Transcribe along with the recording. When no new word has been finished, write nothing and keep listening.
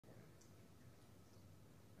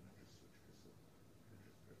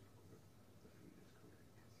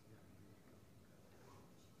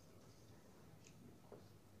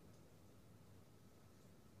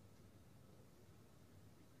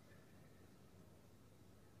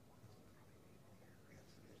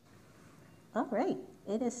All right,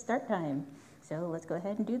 it is start time. So let's go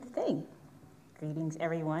ahead and do the thing. Greetings,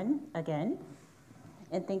 everyone, again.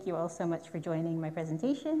 And thank you all so much for joining my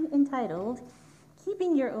presentation entitled,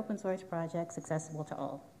 Keeping Your Open Source Projects Accessible to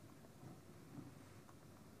All.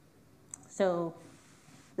 So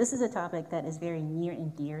this is a topic that is very near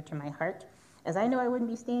and dear to my heart, as I know I wouldn't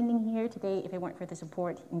be standing here today if it weren't for the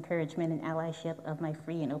support, encouragement, and allyship of my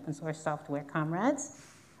free and open source software comrades,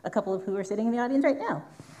 a couple of who are sitting in the audience right now.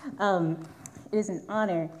 It is an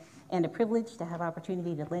honor and a privilege to have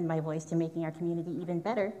opportunity to lend my voice to making our community even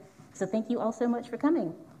better. So thank you all so much for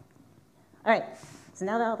coming. All right, so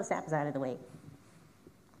now that all the sap is out of the way,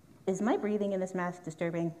 is my breathing in this mask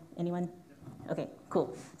disturbing anyone? Okay,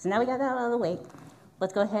 cool. So now we got that out of the way.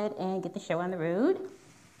 Let's go ahead and get the show on the road.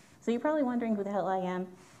 So you're probably wondering who the hell I am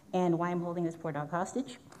and why I'm holding this poor dog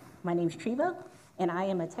hostage. My name's Treva, and I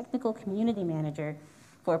am a technical community manager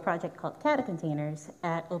for a project called Kata Containers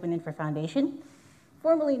at Open Infra Foundation,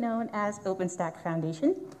 formerly known as OpenStack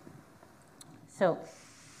Foundation. So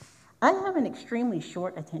I have an extremely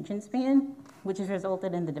short attention span, which has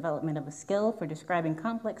resulted in the development of a skill for describing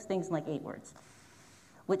complex things in like 8 words,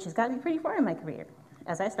 which has gotten me pretty far in my career,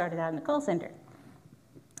 as I started out in the call center.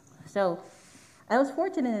 So I was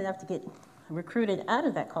fortunate enough to get recruited out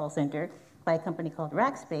of that call center by a company called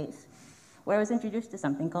Rackspace, where I was introduced to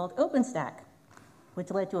something called OpenStack, which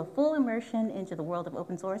led to a full immersion into the world of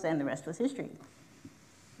open source, and the rest was history.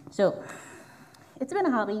 So it's been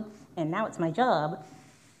a hobby, and now it's my job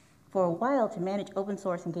for a while to manage open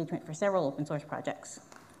source engagement for several open source projects,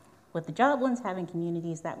 with the job ones having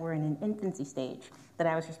communities that were in an infancy stage that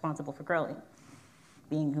I was responsible for growing.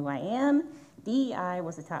 Being who I am, DEI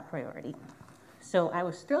was a top priority. So I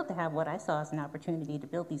was thrilled to have what I saw as an opportunity to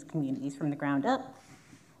build these communities from the ground up,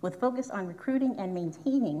 with focus on recruiting and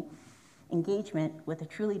maintaining engagement with a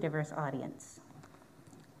truly diverse audience.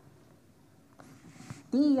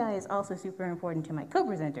 DEI is also super important to my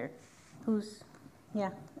co-presenter, who's,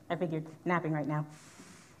 yeah, I figured, napping right now.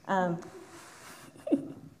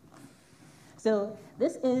 So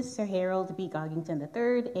this is Sir Harold B. Goggington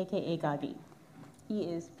III, aka Goggy. He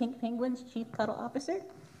is Pink Penguin's Chief Cuddle Officer,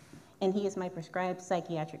 and he is my prescribed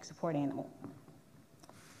psychiatric support animal.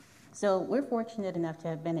 So we're fortunate enough to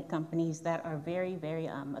have been at companies that are very, very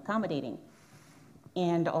accommodating,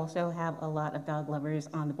 and also have a lot of dog lovers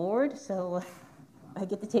on the board, so I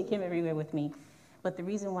get to take him everywhere with me. But the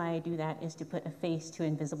reason why I do that is to put a face to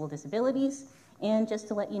invisible disabilities, and just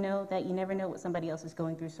to let you know that you never know what somebody else is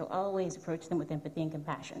going through, so always approach them with empathy and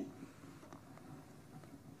compassion.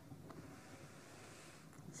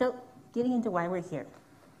 So getting into why we're here.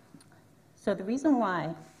 So the reason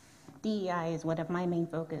why DEI is one of my main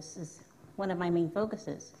focuses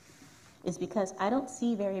is because I don't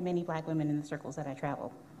see very many Black women in the circles that I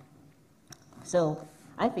travel. So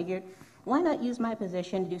I figured, why not use my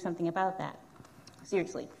position to do something about that?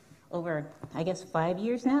 Seriously, over, I guess, 5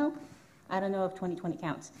 years now, I don't know if 2020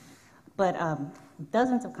 counts, but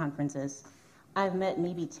dozens of conferences, I've met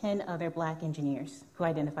maybe 10 other Black engineers who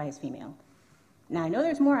identify as female. Now, I know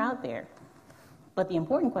there's more out there, but the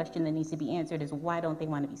important question that needs to be answered is, why don't they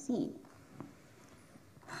want to be seen?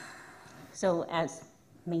 So as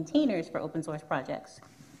maintainers for open source projects,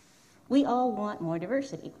 we all want more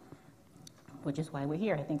diversity, which is why we're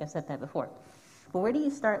here. I think I've said that before. But where do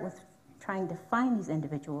you start with trying to find these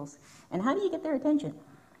individuals, and how do you get their attention?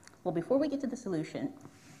 Well, before we get to the solution,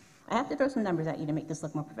 I have to throw some numbers at you to make this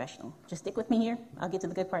look more professional. Just stick with me here. I'll get to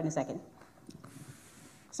the good part in a second.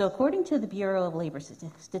 So according to the Bureau of Labor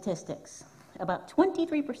Statistics, about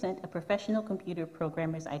 23% of professional computer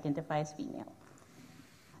programmers identify as female.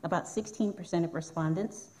 About 16% of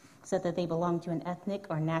respondents said that they belong to an ethnic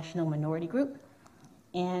or national minority group,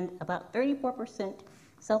 and about 34%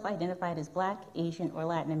 self-identified as Black, Asian, or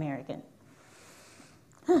Latin American.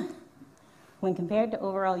 When compared to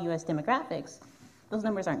overall US demographics, those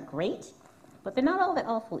numbers aren't great, but they're not all that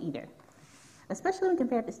awful either, especially when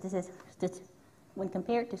compared to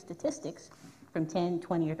statistics from 10,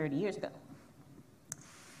 20, or 30 years ago.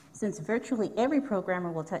 Since virtually every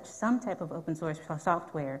programmer will touch some type of open source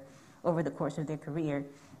software over the course of their career,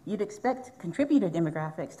 you'd expect contributor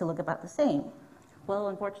demographics to look about the same. Well,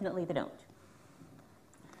 unfortunately, they don't.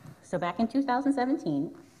 So back in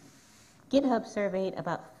 2017, GitHub surveyed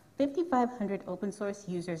about 5,500 open source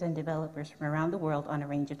users and developers from around the world on a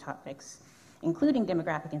range of topics, including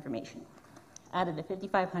demographic information. Out of the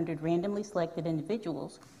 5,500 randomly selected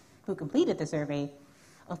individuals who completed the survey,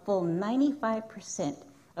 a full 95%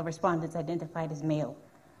 of respondents identified as male,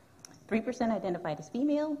 3% identified as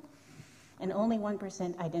female, and only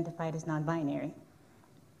 1% identified as non-binary.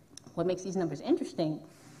 What makes these numbers interesting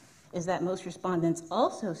is that most respondents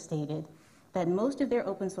also stated that most of their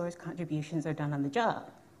open source contributions are done on the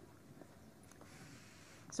job.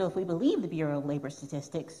 So if we believe the Bureau of Labor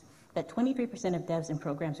Statistics, that 23% of devs and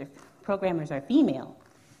programmers are female,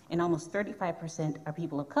 and almost 35% are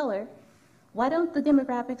people of color, why don't the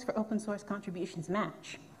demographics for open source contributions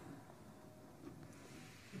match?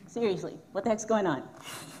 Seriously, what the heck's going on?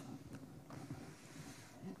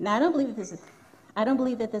 Now, I don't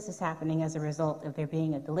believe that this is happening as a result of there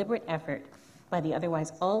being a deliberate effort by the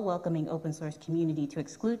otherwise all-welcoming open source community to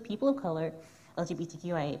exclude people of color,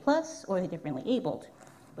 LGBTQIA+, or the differently abled.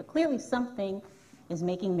 But clearly something is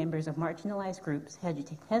making members of marginalized groups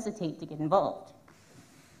hesitate to get involved.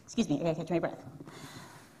 Excuse me, I gotta catch my breath.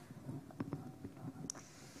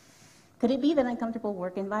 Could it be that uncomfortable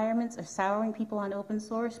work environments are souring people on open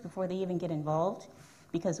source before they even get involved?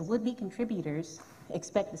 Because would-be contributors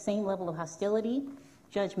expect the same level of hostility,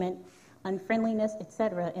 judgment, unfriendliness,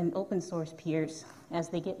 etc. in open source peers as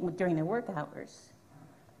they get during their work hours.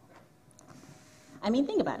 I mean,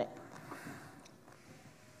 think about it.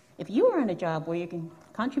 If you were on a job where your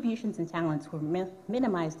contributions and talents were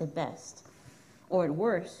minimized at best, or at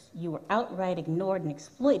worst, you were outright ignored and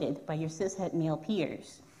exploited by your cishet male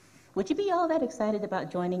peers, would you be all that excited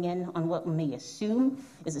about joining in on what we may assume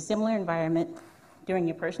is a similar environment during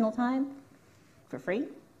your personal time for free?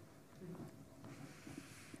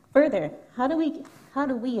 Further, how do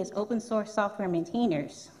we as open source software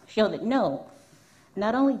maintainers show that no,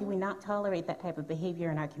 not only do we not tolerate that type of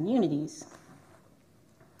behavior in our communities,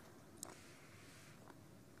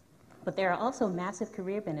 but there are also massive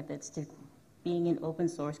career benefits to being an open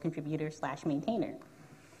source contributor/maintainer.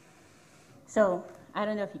 So I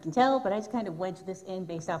don't know if you can tell, but I just kind of wedged this in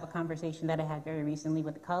based off a conversation that I had very recently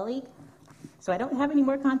with a colleague. So I don't have any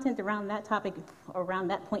more content around that topic or around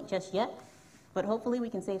that point just yet, but hopefully we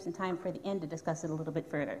can save some time for the end to discuss it a little bit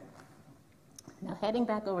further. Now, heading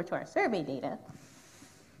back over to our survey data,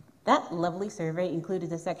 that lovely survey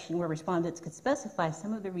included a section where respondents could specify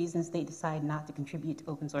some of the reasons they decide not to contribute to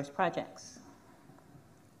open source projects.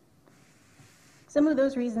 Some of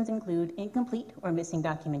those reasons include incomplete or missing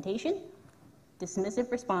documentation,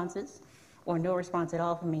 dismissive responses, or no response at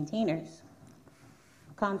all from maintainers,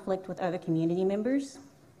 conflict with other community members,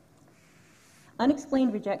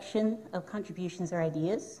 unexplained rejection of contributions or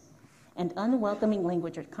ideas, and unwelcoming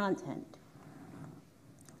language or content.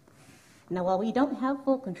 Now, while we don't have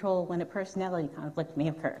full control when a personality conflict may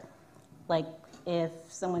occur, like if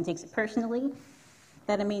someone takes it personally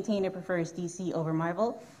that a maintainer prefers DC over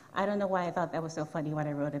Marvel, I don't know why I thought that was so funny when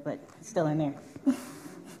I wrote it, but it's still in there.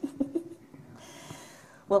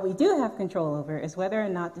 What we do have control over is whether or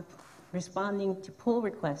not responding to pull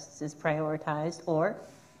requests is prioritized, or,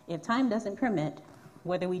 if time doesn't permit,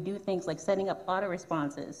 whether we do things like setting up auto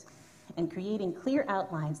responses and creating clear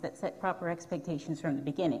outlines that set proper expectations from the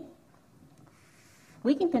beginning.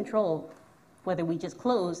 We can control whether we just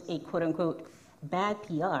close a quote-unquote bad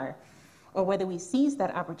PR, or whether we seize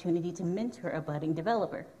that opportunity to mentor a budding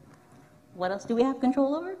developer. What else do we have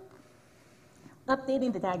control over?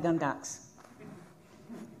 Updating the dadgum docs.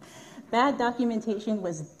 Bad documentation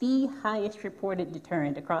was the highest reported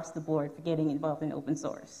deterrent across the board for getting involved in open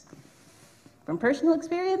source. From personal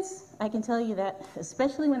experience, I can tell you that,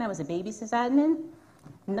 especially when I was a baby sysadmin,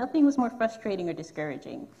 nothing was more frustrating or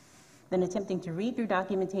discouraging than attempting to read through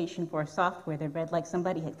documentation for a software that read like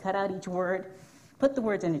somebody had cut out each word, put the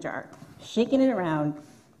words in a jar, shaken it around,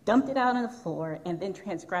 dumped it out on the floor, and then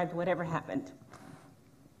transcribed whatever happened.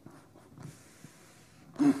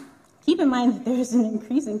 Keep in mind that there is an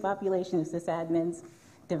increasing population of sysadmins,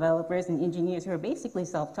 developers, and engineers who are basically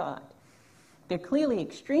self-taught. They're clearly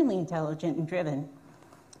extremely intelligent and driven,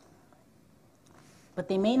 but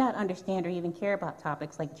they may not understand or even care about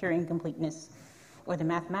topics like Turing completeness or the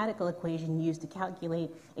mathematical equation used to calculate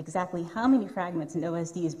exactly how many fragments an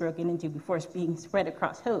OSD is broken into before it's being spread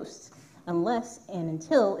across hosts, unless and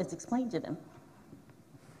until it's explained to them.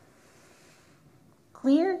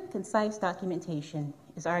 Clear, concise documentation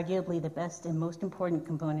is arguably the best and most important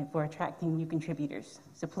component for attracting new contributors.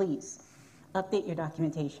 So please, update your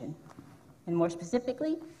documentation. And more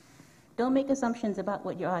specifically, don't make assumptions about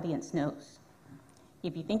what your audience knows.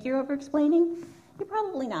 If you think you're over-explaining, you're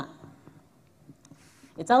probably not.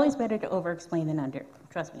 It's always better to over-explain than under,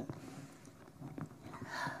 trust me.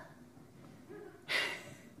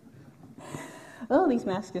 Oh, these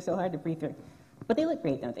masks are so hard to breathe through. But they look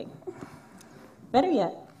great, don't they? Better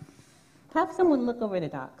yet, have someone look over the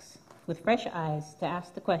docs with fresh eyes to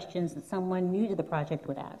ask the questions that someone new to the project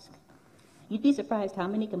would ask. You'd be surprised how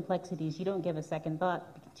many complexities you don't give a second thought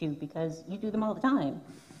to because you do them all the time,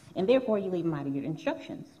 and therefore you leave them out of your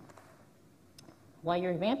instructions. While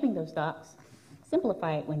you're revamping those docs,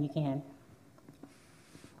 simplify it when you can.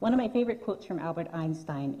 One of my favorite quotes from Albert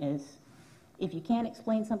Einstein is, "If you can't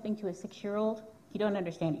explain something to a 6-year-old, you don't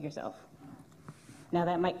understand it yourself." Now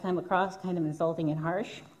that might come across kind of insulting and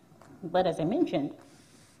harsh, but as I mentioned,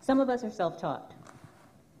 some of us are self-taught.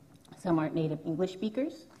 Some aren't native English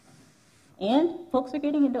speakers, and folks are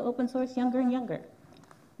getting into open source younger and younger.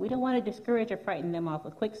 We don't want to discourage or frighten them off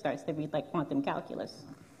with quick starts that read like quantum calculus.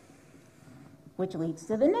 Which leads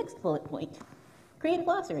to the next bullet point, create a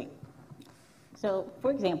glossary. So, for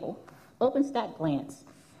example, OpenStack Glance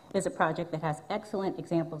is a project that has excellent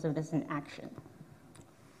examples of this in action.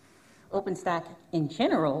 OpenStack, in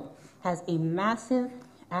general, has a massive,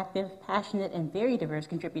 active, passionate, and very diverse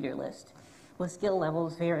contributor list, with skill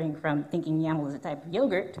levels varying from thinking YAML is a type of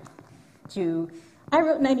yogurt to I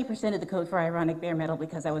wrote 90% of the code for ironic bare metal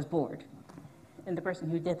because I was bored. And the person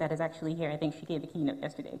who did that is actually here. I think she gave the keynote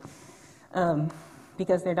yesterday.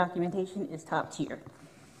 Because their documentation is top tier.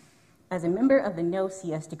 As a member of the No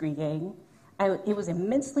CS degree gang, it was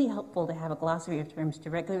immensely helpful to have a glossary of terms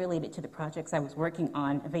directly related to the projects I was working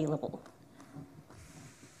on available.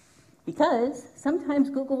 Because sometimes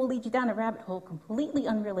Google will lead you down a rabbit hole completely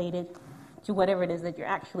unrelated to whatever it is that you're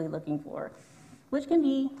actually looking for, which can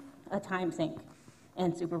be a time sink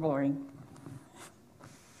and super boring.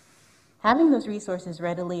 Having those resources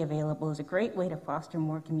readily available is a great way to foster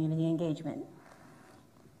more community engagement.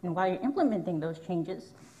 And while you're implementing those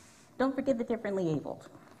changes, don't forget the differently abled.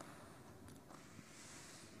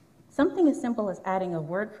 Something as simple as adding a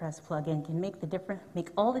WordPress plugin can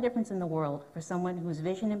make all the difference in the world for someone who is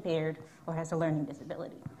vision impaired or has a learning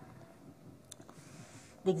disability.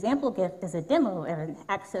 The example gift is a demo of an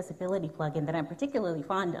accessibility plugin that I'm particularly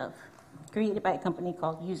fond of, created by a company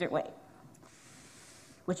called UserWay,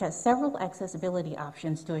 which has several accessibility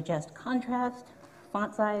options to adjust contrast,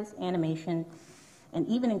 font size, animation, and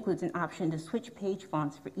even includes an option to switch page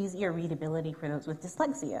fonts for easier readability for those with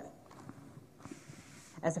dyslexia.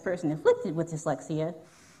 As a person afflicted with dyslexia,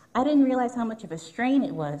 I didn't realize how much of a strain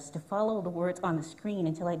it was to follow the words on the screen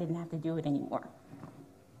until I didn't have to do it anymore,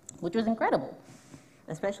 which was incredible,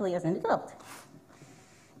 especially as an adult.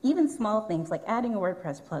 Even small things like adding a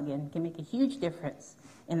WordPress plugin can make a huge difference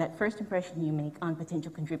in that first impression you make on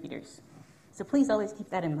potential contributors. So please always keep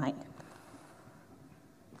that in mind.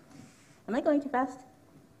 Am I going too fast?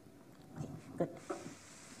 Okay,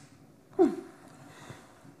 good.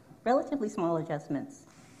 Relatively small adjustments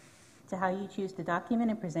to how you choose to document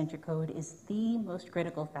and present your code is the most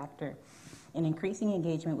critical factor in increasing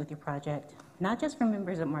engagement with your project, not just from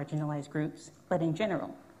members of marginalized groups, but in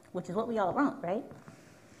general, which is what we all want, right?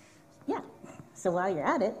 Yeah, so while you're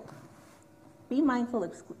at it, be mindful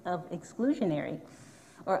of exclusionary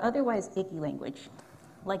or otherwise icky language,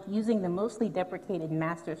 like using the mostly deprecated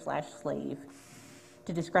master/slave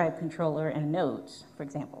to describe controller and nodes, for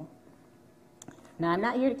example. Now, I'm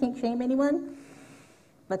not here to kink shame anyone,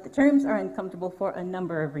 but the terms are uncomfortable for a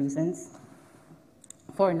number of reasons,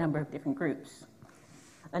 for a number of different groups.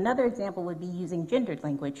 Another example would be using gendered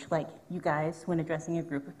language, like you guys, when addressing a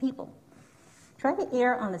group of people. Try to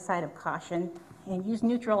err on the side of caution and use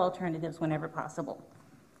neutral alternatives whenever possible.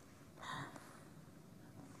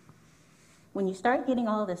 When you start getting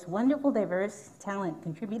all this wonderful, diverse talent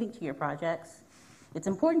contributing to your projects, it's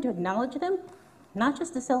important to acknowledge them, not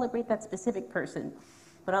just to celebrate that specific person,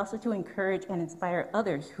 but also to encourage and inspire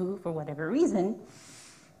others who, for whatever reason,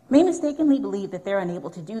 may mistakenly believe that they're unable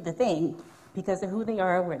to do the thing because of who they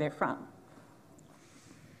are or where they're from.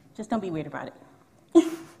 Just don't be weird about it.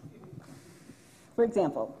 For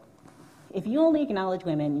example, if you only acknowledge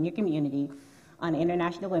women in your community on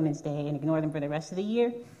International Women's Day and ignore them for the rest of the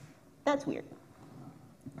year, that's weird.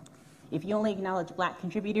 If you only acknowledge Black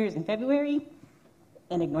contributors in February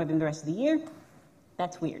and ignore them the rest of the year,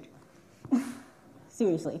 that's weird.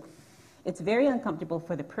 Seriously, it's very uncomfortable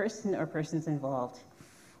for the person or persons involved,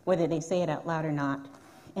 whether they say it out loud or not,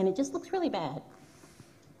 and it just looks really bad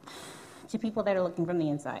to people that are looking from the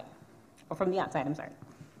inside, or from the outside, I'm sorry.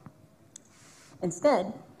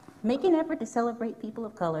 Instead, make an effort to celebrate people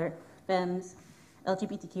of color, femmes,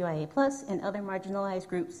 LGBTQIA+, and other marginalized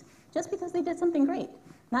groups just because they did something great,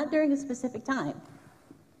 not during a specific time.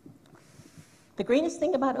 The greatest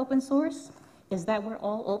thing about open source is that we're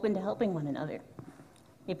all open to helping one another.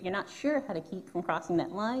 If you're not sure how to keep from crossing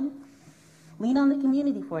that line, lean on the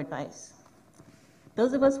community for advice.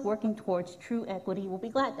 Those of us working towards true equity will be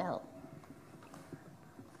glad to help.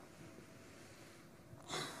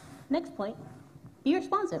 Next point, be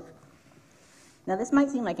responsive. Now, this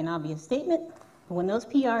might seem like an obvious statement, but when those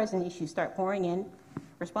PRs and issues start pouring in,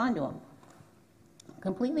 respond to them.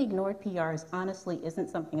 Completely ignored PRs honestly isn't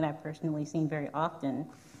something that I've personally seen very often,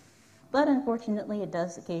 but unfortunately it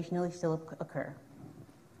does occasionally still occur.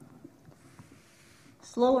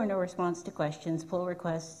 Slow or no response to questions, pull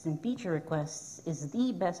requests, and feature requests is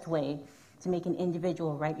the best way to make an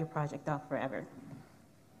individual write your project off forever.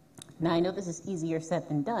 Now, I know this is easier said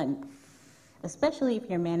than done, especially if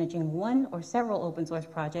you're managing one or several open source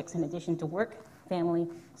projects in addition to work, family,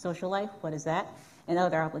 social life, what is that, and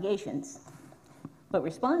other obligations. But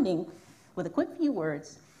responding with a quick few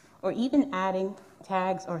words, or even adding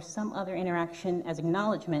tags or some other interaction as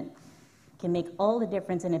acknowledgement, can make all the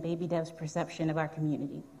difference in a baby dev's perception of our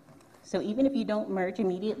community. So even if you don't merge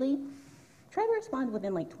immediately, try to respond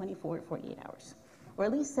within like 24 to 48 hours, or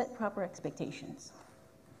at least set proper expectations.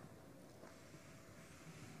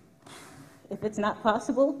 If it's not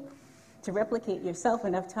possible to replicate yourself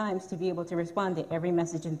enough times to be able to respond to every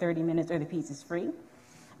message in 30 minutes or the piece is free,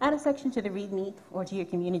 add a section to the README or to your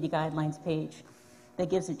community guidelines page that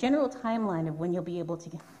gives a general timeline of when you'll be able to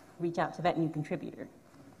reach out to that new contributor.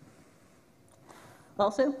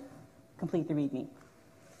 Also, complete the README.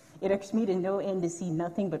 It irks me to no end to see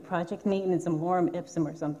nothing but project name and some lorem ipsum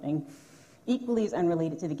or something, equally as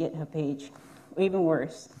unrelated to the GitHub page, or even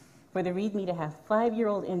worse, for the README to have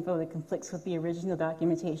 5-year-old info that conflicts with the original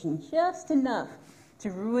documentation just enough to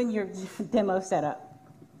ruin your demo setup.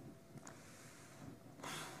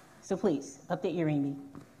 So please, update your README.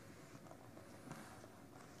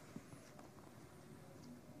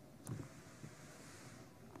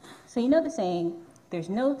 So you know the saying, there's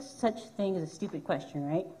no such thing as a stupid question,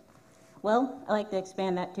 right? Well, I like to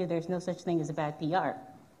expand that to there's no such thing as a bad PR,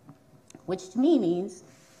 which to me means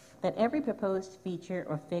that every proposed feature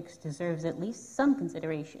or fix deserves at least some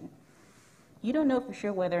consideration. You don't know for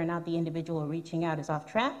sure whether or not the individual reaching out is off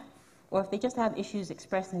track, or if they just have issues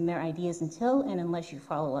expressing their ideas until and unless you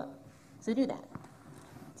follow up. So do that.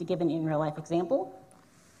 To give an in-real-life example,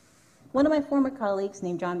 one of my former colleagues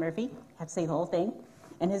named John Murphy, had to say the whole thing,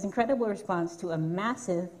 and his incredible response to a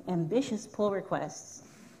massive, ambitious pull requests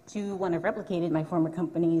to one of Replicated, my former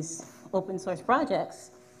company's open source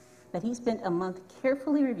projects, that he spent a month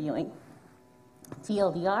carefully reviewing.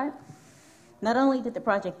 TLDR, not only did the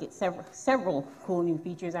project get several cool new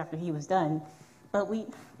features after he was done, but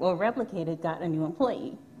Replicated got a new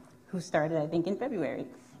employee who started, I think, in February,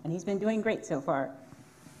 and he's been doing great so far.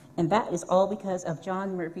 And that is all because of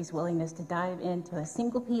John Murphy's willingness to dive into a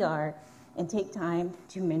single PR and take time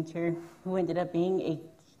to mentor who ended up being a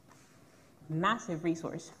massive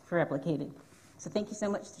resource for Replicated. So thank you so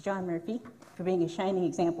much to John Murphy for being a shining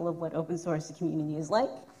example of what open source community is like.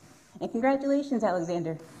 And congratulations,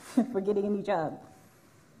 Alexander, for getting a new job.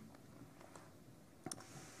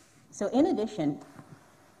 So in addition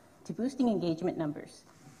to boosting engagement numbers,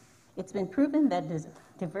 it's been proven that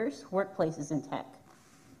diverse workplaces in tech,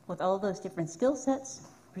 with all those different skill sets,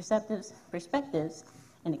 perspectives,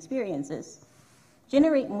 and experiences,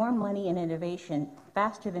 generate more money and innovation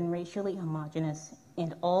faster than racially homogenous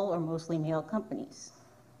and all or mostly male companies.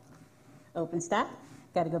 OpenStack,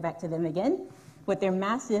 got to go back to them again, with their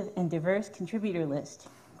massive and diverse contributor list,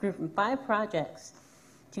 grew from 5 projects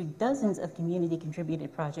to dozens of community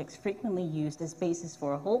contributed projects frequently used as basis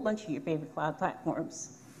for a whole bunch of your favorite cloud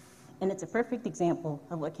platforms. And it's a perfect example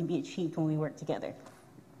of what can be achieved when we work together.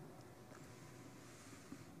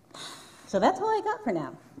 So that's all I got for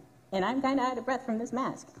now. And I'm kind of out of breath from this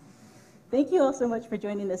mask. Thank you all so much for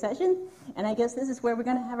joining the session. And I guess this is where we're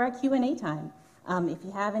going to have our Q&A time. If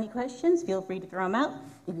you have any questions, feel free to throw them out.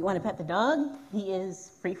 If you want to pet the dog, he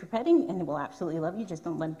is free for petting and will absolutely love you. Just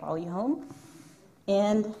don't let him follow you home.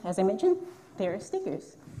 And as I mentioned, there are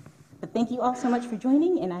stickers. But thank you all so much for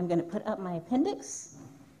joining. And I'm going to put up my appendix,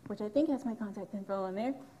 which I think has my contact info on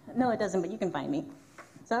there. No, it doesn't, but you can find me.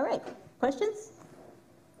 So, all right. Questions?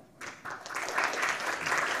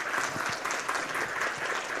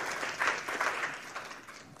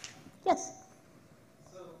 Yes.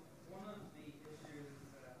 So one of the issues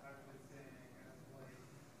that I've been seeing as of late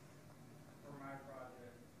for my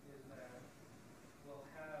project is that we'll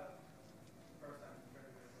have first-time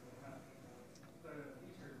contributors, so we'll have people put in a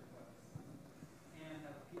feature request and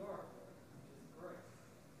have a PR for it, which is great.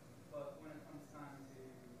 But when it comes time to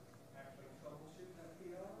actually troubleshoot that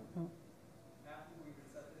PR, after we've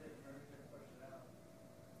accepted it and ready to push it out,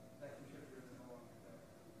 that contributor is no longer there.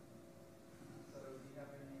 So do you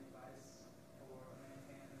have any advice for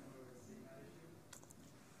maintaining or seeing that issue?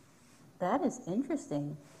 That is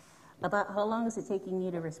interesting. About how long is it taking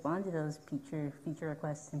you to respond to those feature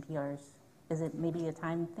requests and PRs? Is it maybe a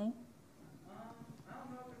time thing? I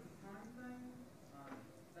don't know if it's a time thing.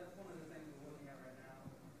 That's one of the things we're looking at right now,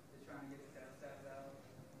 is trying to get the dev stats out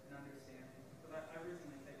and understanding. Because I've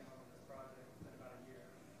recently taken over this project, it's been about a year.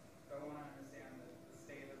 So I want to understand the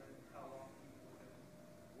state of it, how long people have been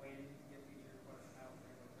waiting to get feature requests out,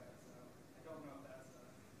 things like that. So I don't know if that's a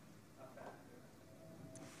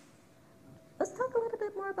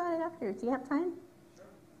right after. Do you have time? Sure.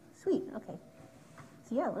 Sweet. Okay.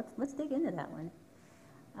 So yeah, let's dig into that one.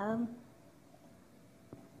 So I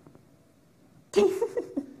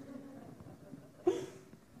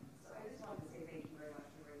just wanted to say thank you very much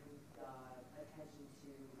for bringing attention to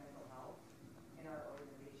mental health in our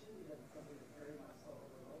organization because it's something that's very much so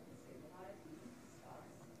overlooked and stigmatized and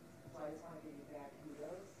discussed. So I just want to give you back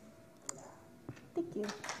kudos for that. Thank you.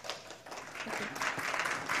 Thank you.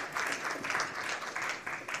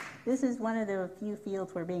 This is one of the few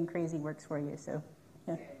fields where being crazy works for you. So,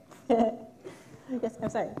 yeah. Yes,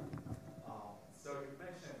 I'm sorry. So you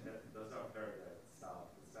mentioned that those are very good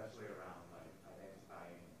stuff, especially around like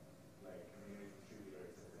identifying like community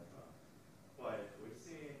contributors, etc. But we've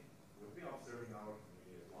been observing our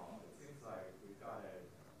community as well. It seems like we've got a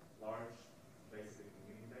large, basically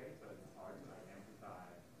community base, but it's hard to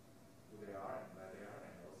identify who they are and where they are,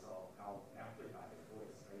 and also how amplify their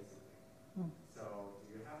voice, basically. So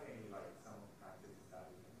do you have any like some practices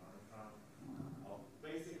that we can learn from?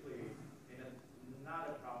 Basically, in a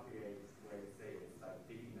not appropriate way to say it, it's like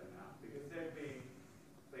digging them out because they've been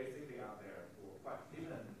basically out there for quite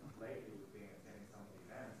even lately we've been attending some of the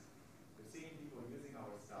events. We've seen people using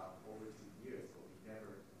our stuff over 2 years, but we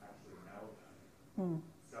never actually know them.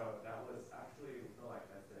 So that was actually we feel like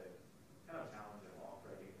that's a kind of challenge of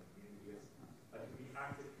operating in the community is like we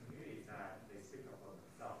active communities that they speak up for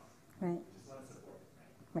themselves. Right. We just want to support them.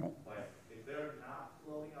 Right. But if they're not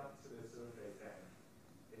floating up to the surface, then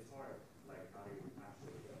it's more like how do you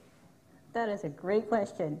actually do it? That is a great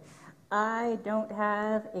question. I don't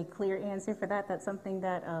have a clear answer for that. That's something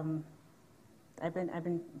that I've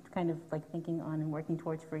been kind of like thinking on and working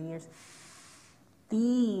towards for years.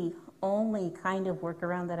 The only kind of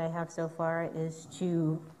workaround that I have so far is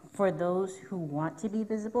to, for those who want to be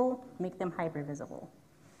visible, make them hyper visible.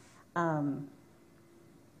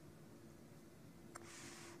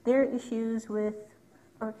 There are issues with,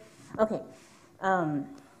 okay.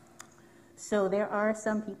 So there are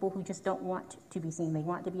some people who just don't want to be seen. They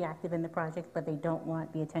want to be active in the project, but they don't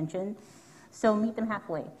want the attention. So meet them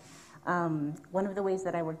halfway. One of the ways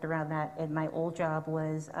that I worked around that in my old job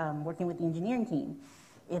was working with the engineering team.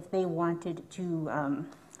 If they wanted to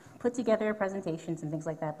put together presentations and things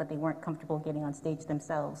like that, but they weren't comfortable getting on stage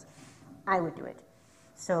themselves, I would do it.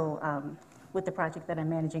 So with the project that I'm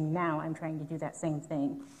managing now, I'm trying to do that same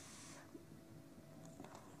thing.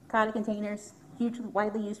 Kata containers, huge,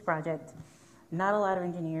 widely used project. Not a lot of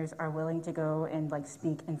engineers are willing to go and like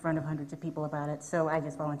speak in front of hundreds of people about it, so I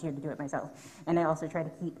just volunteered to do it myself. And I also try to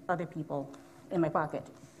keep other people in my pocket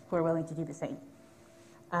who are willing to do the same.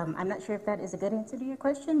 I'm not sure if that is a good answer to your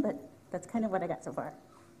question, but that's kind of what I got so far.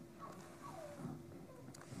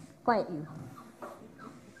 Quiet you.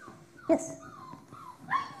 Yes?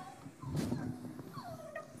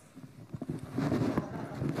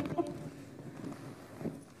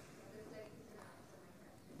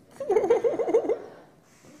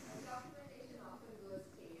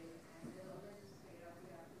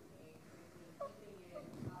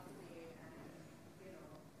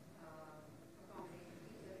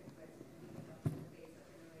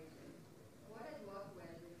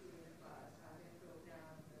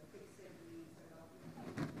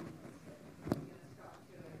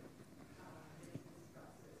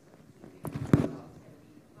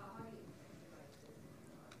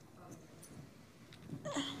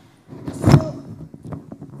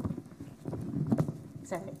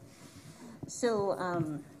 Sorry. So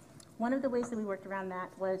one of the ways that we worked around that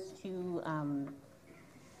was to,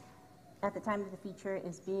 at the time that the feature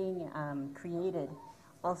is being created,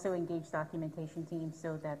 also engage documentation teams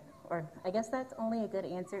so that, or I guess that's only a good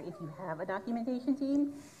answer if you have a documentation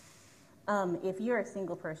team. If you're a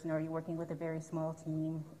single person or you're working with a very small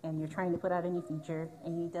team and you're trying to put out a new feature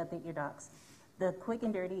and you need to update your docs, the quick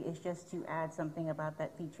and dirty is just to add something about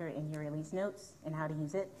that feature in your release notes and how to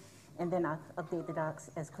use it, and then update the docs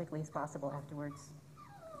as quickly as possible afterwards.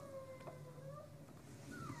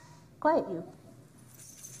 Quiet you.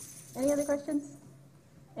 Any other questions?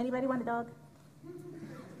 Anybody want a dog?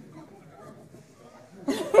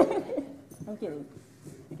 I'm kidding.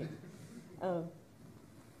 Okay.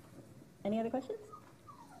 Any other questions?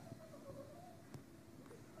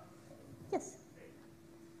 Yes.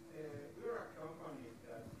 We're a company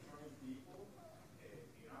that trains people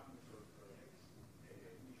in open source projects.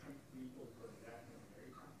 We train people from Latin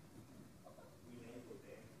America. We enable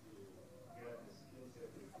them to get the skill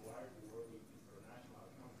set required to work with international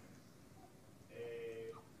companies.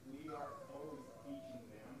 We are always teaching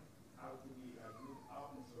them how to be a good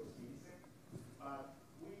open source citizen. But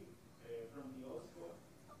we, from the OSCO,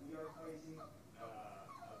 we are facing a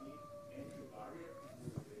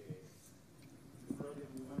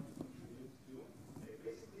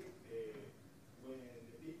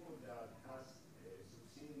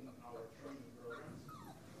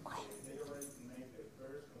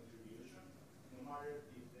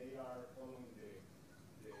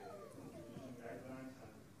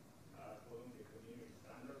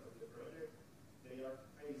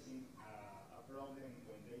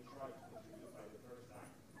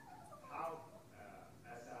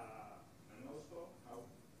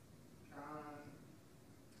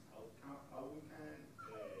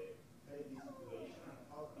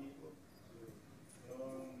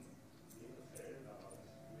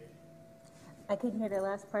I couldn't hear the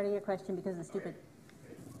last part of your question because of the stupid.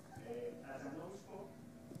 As an OSPO,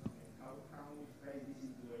 how can we face this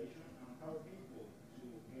situation and how people to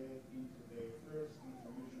get into their first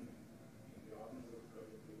contribution in the open source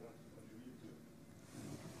project they want to contribute to?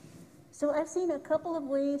 So I've seen a couple of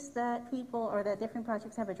ways that people or that different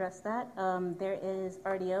projects have addressed that. There is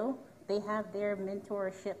RDO. They have their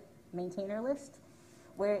mentorship maintainer list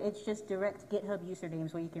where it's just direct GitHub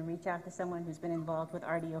usernames where you can reach out to someone who's been involved with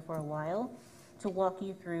RDO for a while to walk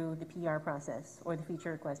you through the PR process or the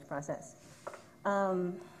feature request process.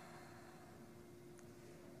 That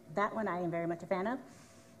one I am very much a fan of.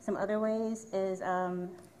 Some other ways is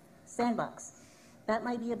Sandbox. That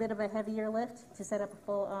might be a bit of a heavier lift to set up a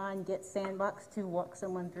full-on Git sandbox to walk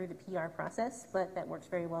someone through the PR process, but that works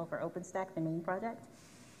very well for OpenStack, the main project.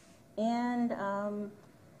 And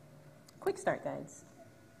quick start guides.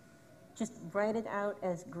 Just write it out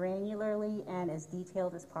as granularly and as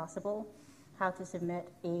detailed as possible. How to submit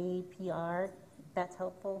a PR, that's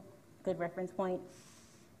helpful. Good reference point.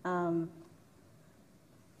 Those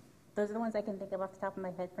are the ones I can think of off the top of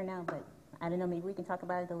my head for now, but I don't know, maybe we can talk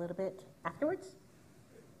about it a little bit afterwards.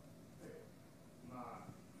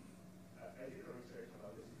 I did research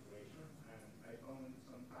about the situation, and I found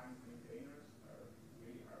sometimes maintainers are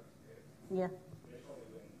really hard to get. Yeah.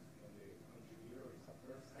 Especially when the contributor is a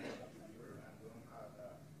first-time contributor and don't have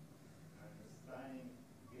an standing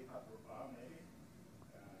GitHub profile, maybe.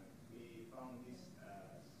 We found this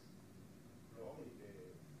as probably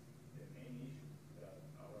the main issue that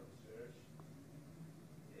our research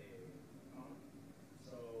found.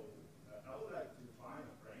 So I would like to find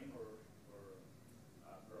a framework or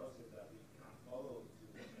a process that we can follow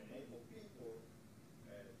to enable people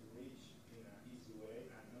to reach in an easy way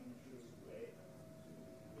and non-intrusive way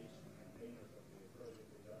to reach the maintainers of the project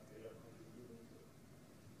that they are contributing to.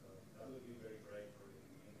 So that would be very great for the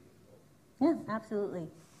community as well. Yeah, absolutely.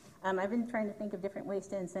 I've been trying to think of different ways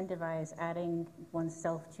to incentivize adding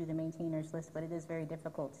oneself to the maintainers list, but it is very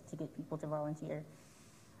difficult to get people to volunteer.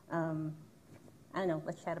 I don't know,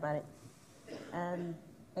 let's chat about it.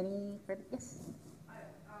 Any further? Yes? Hi.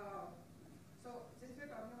 So since we're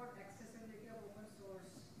talking about accessibility of open source,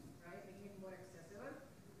 right, making it more accessible,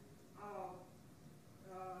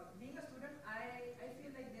 being a student, I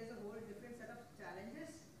feel like there's a whole different set of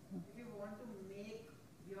challenges if you want to make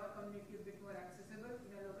your community a bit more accessible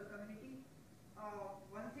in a local community.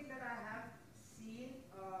 One thing that I have seen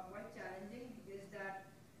quite challenging is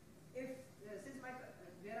that if since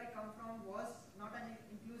where I come from was not an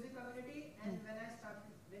inclusive community, and when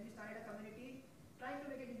we started a community, trying to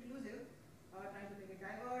make it inclusive, trying to make it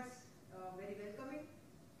diverse, very welcoming.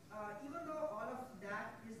 Even though all of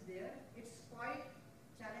that is there, it's quite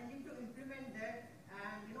challenging to implement that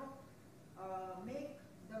and make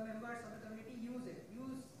the members of the community use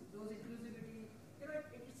those inclusivity.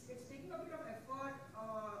 It's taking a bit of effort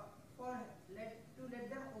to let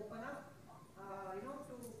them open up,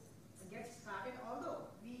 to get started.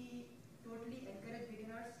 Although we totally encourage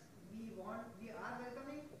beginners, we are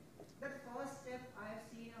welcoming. That first step I have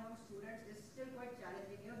seen among students is still quite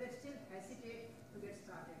challenging. They still hesitate to get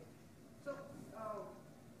started. So,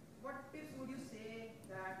 what tips would you say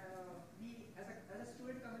that we, as a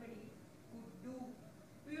student community, could do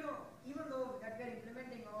to, even though that we are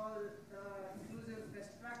implementing all the inclusive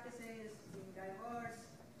best practices, being diverse,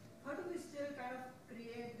 how do we still kind of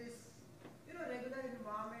create this, regular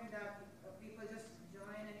environment that people just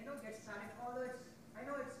join and get started? Although I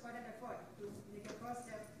know it's quite an effort to make a first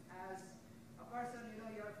step as a person.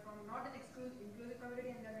 You're from not an inclusive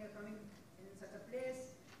community, and then you're coming in such a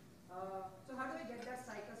place. So how do we get that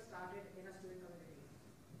cycle started in a student community?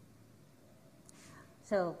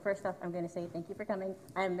 So first off, I'm going to say thank you for coming.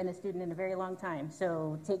 I haven't been a student in a very long time,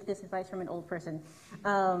 so take this advice from an old person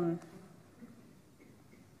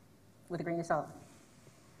with a grain of salt.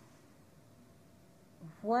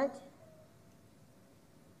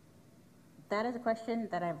 That is a question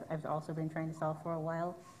that I've also been trying to solve for a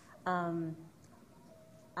while.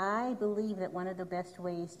 I believe that one of the best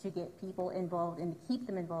ways to get people involved and to keep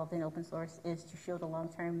them involved in open source is to show the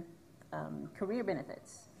long-term career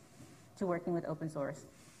benefits to working with open source.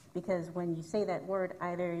 Because when you say that word,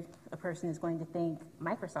 either a person is going to think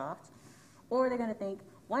Microsoft, or they're going to think,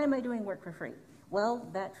 why am I doing work for free? Well,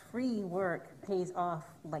 that free work pays off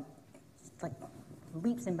like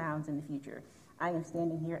leaps and bounds in the future. I am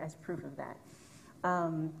standing here as proof of that.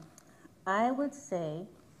 I would say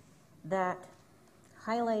that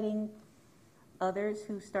highlighting others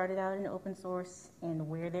who started out in open source and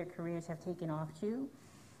where their careers have taken off to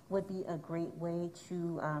would be a great way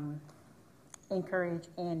to encourage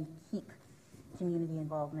and keep community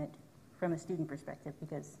involvement from a student perspective,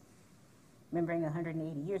 because remembering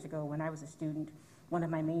 180 years ago when I was a student, one of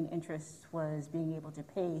my main interests was being able to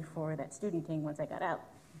pay for that studenting once I got out.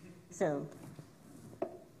 So,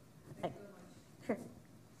 sure.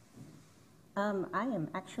 I am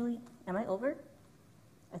actually, am I over?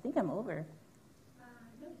 I think I'm over. No,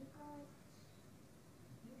 you got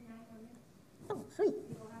 9 more minutes. Oh, sweet.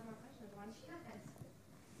 People have more questions. Why don't you ask?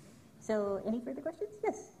 So, any further questions?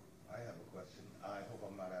 Yes. I have a question. I hope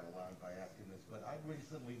I'm not out of line by asking this, but I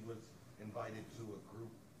recently was invited to a group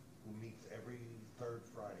who meets every third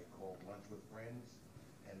Friday called Lunch with Friends,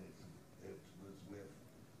 and it was with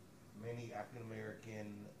many African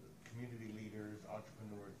American community leaders,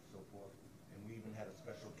 entrepreneurs, and so forth. And we even had a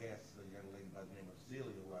special guest, a young lady by the name of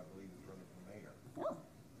Celia, who I believe is running for mayor. Oh.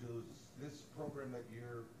 Does this program that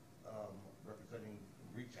you're representing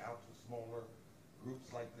reach out to smaller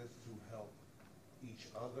groups like this to help each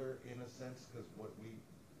other in a sense? Because what we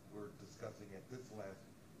were discussing at the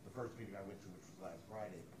first meeting I went to, which was last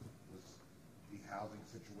Friday, was the housing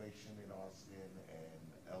situation in Austin and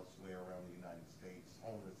elsewhere around the United States,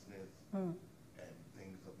 homelessness, and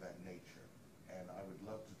things of that nature. And I would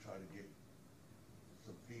love to try to get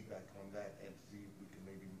some feedback on that and see if we can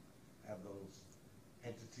maybe have those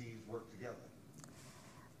entities work together.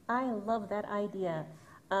 I love that idea.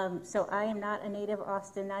 So I am not a native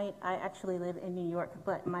Austinite. I actually live in New York,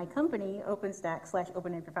 but my company,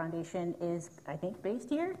 OpenStack/Open Infra Foundation, is, I think, based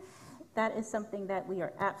here. That is something that we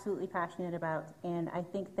are absolutely passionate about, and I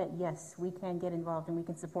think that, yes, we can get involved and we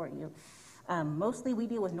can support you. Mostly we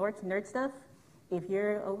deal with nerd stuff. If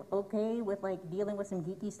you're okay with like dealing with some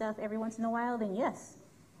geeky stuff every once in a while, then yes,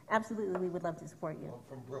 absolutely, we would love to support you. I'm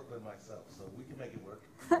from Brooklyn myself, so we can make it work.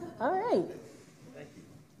 All right. Thank you.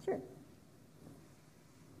 Sure.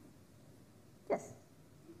 Yes.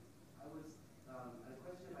 I was, a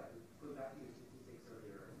question about, going back to your statistics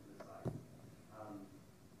earlier in the slide.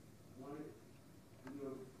 One, I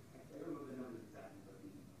don't remember the numbers exactly,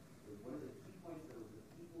 but one of the key points that was the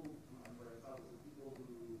people, what I saw was the people who,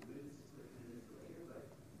 maybe this is for later, but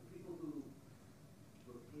the people who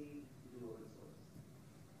were paid to do open source.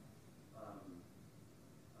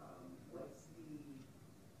 What's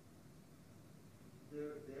the,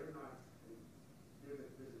 they're not, there's a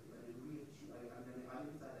degree of, I'm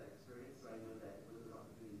inside that experience, so I know that what those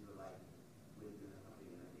opportunities are like within a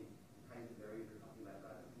company, and I think it kind of varies for something like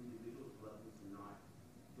that. Individuals who love to not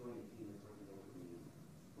join a team that's working openly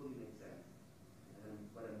fully makes sense.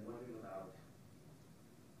 But I'm wondering about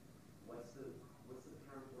what's the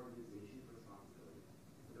parent organization's responsibility?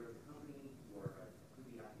 So there's a company or could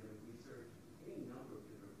be academic research, any number of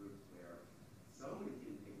different groups where someone is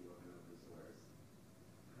getting paid to work on open source.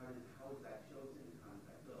 How is that chosen? How does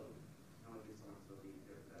that go? How much responsibility is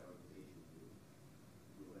there for that organization to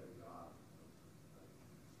do a better job of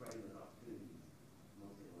spreading those opportunities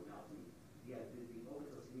amongst everyone else? I mean, yeah, the open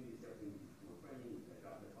source community is everything more friendly,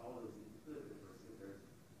 that's all those things good, but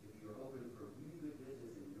if you're open for really good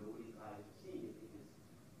business and nobody's eyes are seeing it because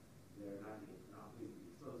they're not getting an opportunity to be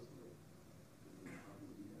exposed to it, then how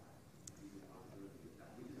can you do that? The responsibility of that.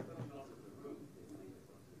 Which is a question also for the group that when you're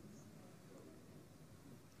supposed to.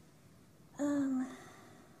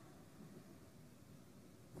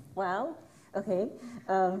 Well, okay.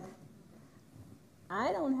 I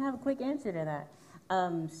don't have a quick answer to that.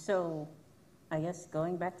 So I guess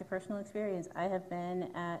going back to personal experience, I have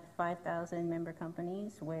been at 5,000 member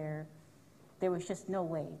companies where there was just no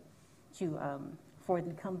way to, for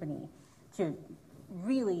the company to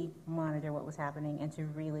really monitor what was happening and to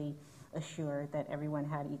really assure that everyone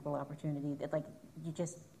had equal opportunity. That like you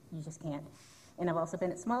just can't. And I've also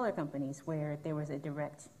been at smaller companies where there was a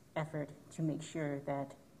direct effort to make sure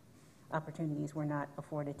that opportunities were not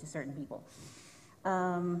afforded to certain people.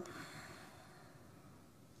 I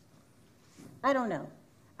don't know.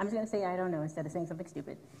 I'm just going to say I don't know instead of saying something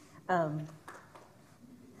stupid.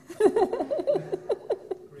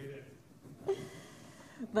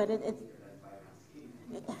 But it's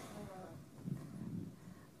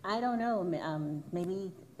I don't know.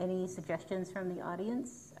 Maybe any suggestions from the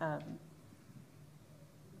audience?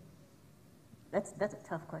 That's a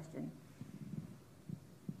tough question.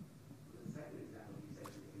 The second example you said in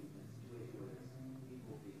a situation where there's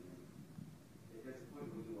people being, there's a point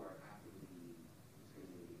where you are actively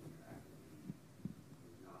discriminating or actively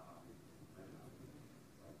not offering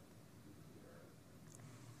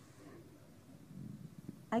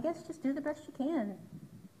I guess just do the best you can.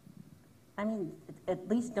 I mean, at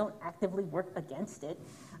least don't actively work against it.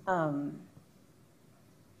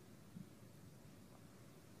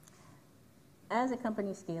 As a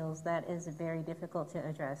company scales, that is very difficult to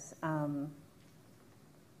address.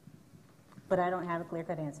 But I don't have a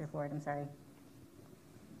clear-cut answer for it, I'm sorry.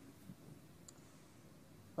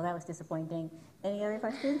 Well, that was disappointing. Any other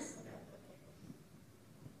questions?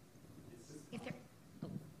 If there, oh,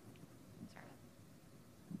 sorry.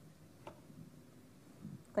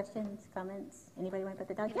 Questions, comments? Anybody want to put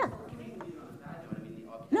the dog? Yeah. Maybe on a bad note, I mean,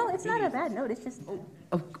 No, it's not a bad note. It's just,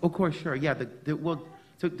 Of course, sure. Yeah. Well,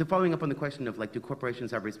 so following up on the question of like, do corporations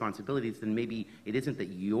have responsibilities? Then maybe it isn't that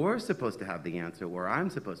you're supposed to have the answer or I'm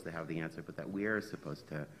supposed to have the answer, but that we're supposed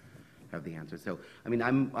to have the answer. So, I mean,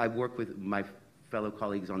 I work with my fellow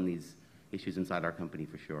colleagues on these issues inside our company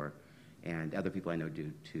for sure, and other people I know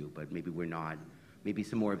do too. But maybe we're not. Maybe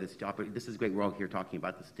some more of this. This is great. We're all here talking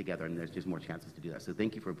about this together, and there's just more chances to do that. So,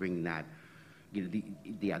 thank you for bringing that. You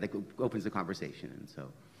know, that opens the conversation, and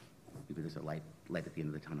so maybe there's a light at the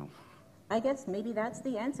end of the tunnel. I guess maybe that's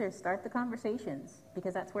the answer. Start the conversations,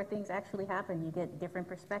 because that's where things actually happen. You get different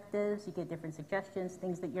perspectives, you get different suggestions,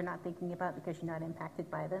 things that you're not thinking about because you're not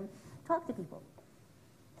impacted by them. Talk to people.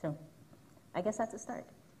 So I guess that's a start.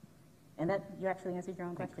 And that you actually answered your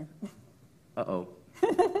own question. Uh-oh.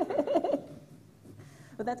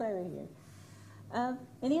 But that's why we're here.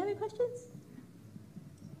 Any other questions?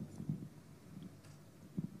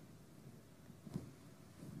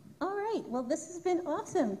 All right, well, this has been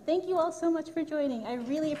awesome. Thank you all so much for joining. I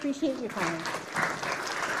really appreciate your time.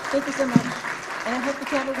 Thank you so much. And I hope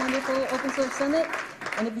that you have a wonderful Open Source Summit.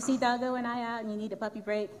 And if you see Dago and I out and you need a puppy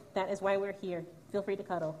break, that is why we're here. Feel free to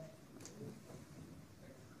cuddle.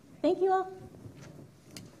 Thank you all.